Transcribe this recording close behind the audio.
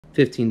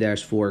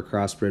15-4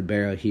 crossbred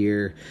barrow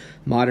here.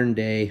 Modern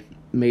day,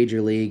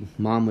 major league.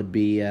 Mom would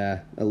be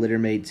a litter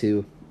mate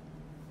to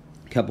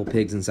a couple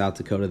pigs in South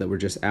Dakota that were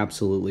just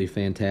absolutely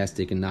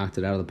fantastic and knocked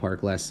it out of the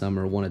park last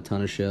summer. Won a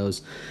ton of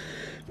shows.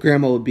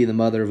 Grandma would be the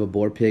mother of a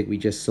boar pig we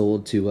just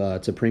sold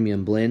to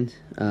Premium Blend.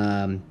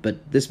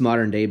 But this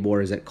modern day boar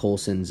is at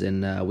Colson's,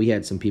 and we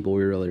had some people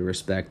we really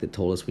respect that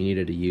told us we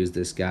needed to use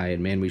this guy,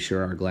 and man, we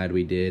sure are glad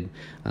we did.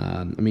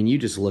 I mean, you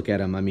just look at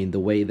them. I mean, the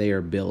way they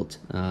are built,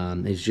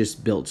 it's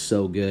just built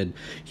so good.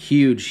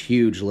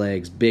 Huge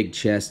legs, big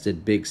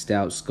chested, big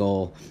stout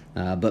skull.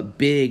 But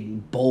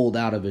big, bold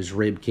out of his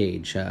rib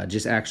cage.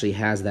 Just actually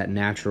has that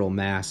natural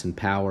mass and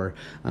power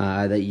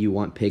that you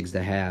want pigs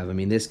to have. I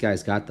mean, this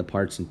guy's got the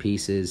parts and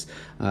pieces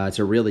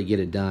to really get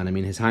it done. I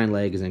mean, his hind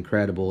leg is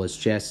incredible. His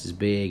chest is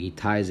big. He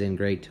ties in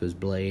great to his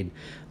blade.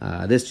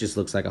 This just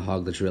looks like a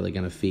hog that's really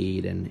going to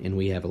feed, and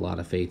we have a lot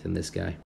of faith in this guy.